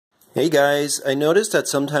Hey guys, I noticed that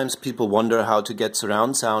sometimes people wonder how to get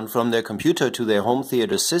surround sound from their computer to their home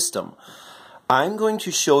theater system. I'm going to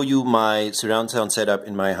show you my surround sound setup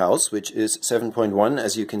in my house, which is 7.1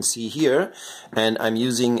 as you can see here, and I'm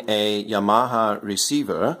using a Yamaha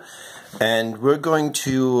receiver, and we're going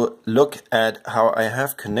to look at how I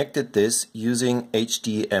have connected this using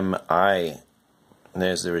HDMI.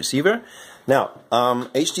 There's the receiver. Now,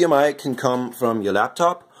 HDMI can come from your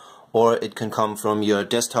laptop or it can come from your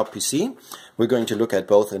desktop PC. We're going to look at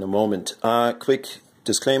both in a moment. Quick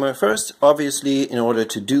disclaimer first. Obviously, in order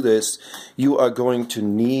to do this, you are going to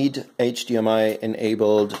need HDMI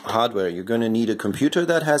enabled hardware. You're going to need a computer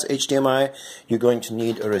that has HDMI, you're going to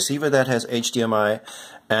need a receiver that has HDMI,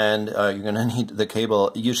 and you're going to need the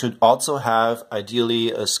cable. You should also have,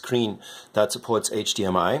 ideally, a screen that supports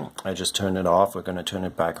HDMI. I just turned it off. We're going to turn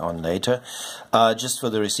it back on later. Just for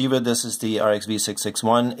the receiver, this is the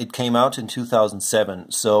RXV661. It came out in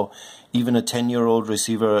 2007, so even a 10-year-old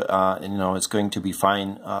receiver, it's going to be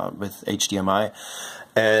fine with HDMI.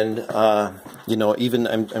 And even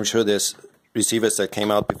I'm sure there's receivers that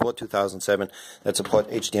came out before 2007 that support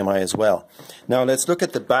HDMI as well. Now let's look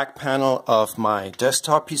at the back panel of my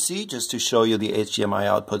desktop PC just to show you the HDMI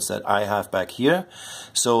outputs that I have back here.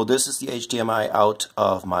 So this is the HDMI out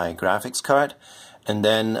of my graphics card. And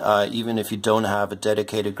then even if you don't have a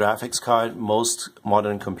dedicated graphics card, most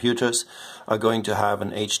modern computers are going to have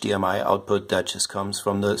an HDMI output that just comes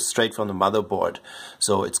from straight from the motherboard.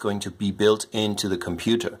 So it's going to be built into the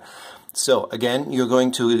computer. So again, you're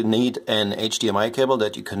going to need an HDMI cable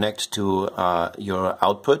that you connect to your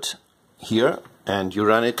output here, and you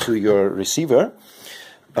run it to your receiver.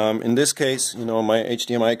 In this case, my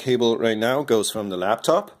HDMI cable right now goes from the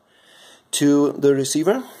laptop to the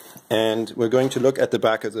receiver. And we're going to look at the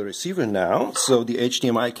back of the receiver now. So the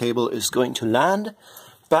HDMI cable is going to land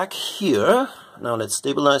back here. Now let's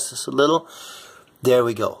stabilize this a little. There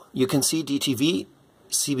we go. You can see DTV,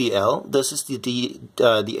 CBL. This is the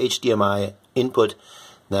HDMI input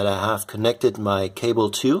that I have connected my cable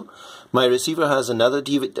to. My receiver has another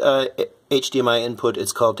HDMI input.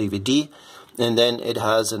 It's called DVD. And then it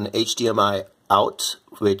has an HDMI out,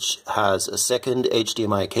 which has a second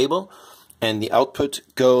HDMI cable. And the output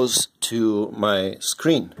goes to my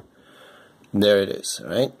screen. There it is, all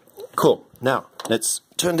right? Cool. Now, let's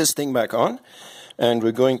turn this thing back on, and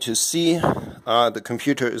we're going to see the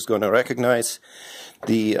computer is going to recognize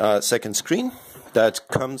the second screen that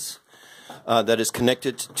is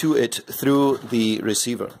connected to it through the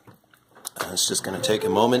receiver. It's just going to take a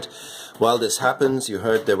moment. While this happens, you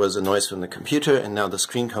heard there was a noise from the computer, and now the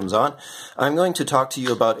screen comes on. I'm going to talk to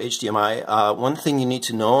you about HDMI. One thing you need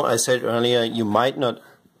to know, I said earlier, you might not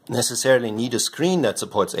necessarily need a screen that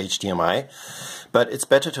supports HDMI, but it's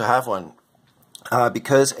better to have one.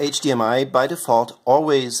 Because HDMI, by default,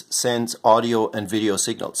 always sends audio and video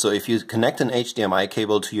signals. So if you connect an HDMI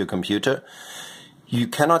cable to your computer, you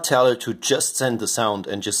cannot tell it to just send the sound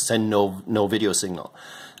and just send no video signal.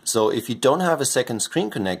 So if you don't have a second screen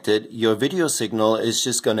connected, your video signal is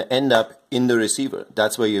just going to end up in the receiver.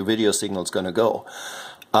 That's where your video signal is going to go.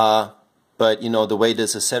 But the way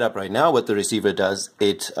this is set up right now, what the receiver does,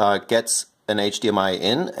 it gets an HDMI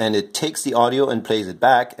in, and it takes the audio and plays it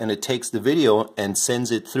back, and it takes the video and sends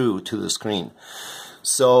it through to the screen.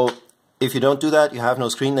 So if you don't do that, you have no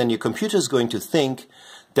screen, then your computer is going to think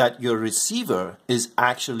that your receiver is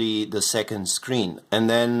actually the second screen. And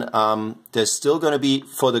then there's still going to be,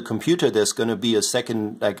 for the computer, there's going to be a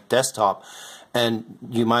second desktop, and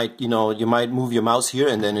you might move your mouse here,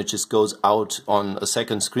 and then it just goes out on a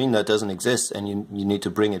second screen that doesn't exist, and you need to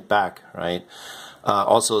bring it back, right?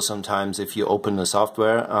 Also, sometimes if you open the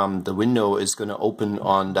software, the window is going to open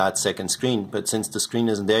on that second screen, but since the screen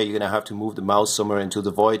isn't there, you're going to have to move the mouse somewhere into the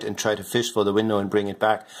void and try to fish for the window and bring it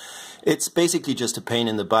back. It's basically just a pain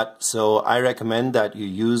in the butt, so I recommend that you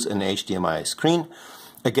use an HDMI screen.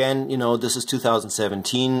 Again, this is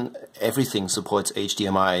 2017, everything supports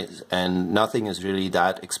HDMI, and nothing is really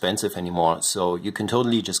that expensive anymore, so you can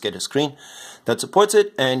totally just get a screen that supports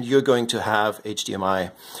it, and you're going to have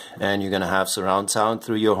HDMI, and you're going to have surround sound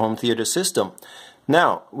through your home theater system.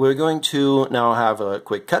 Now, we're going to now have a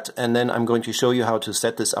quick cut, and then I'm going to show you how to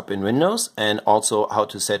set this up in Windows, and also how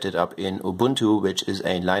to set it up in Ubuntu, which is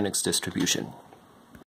a Linux distribution.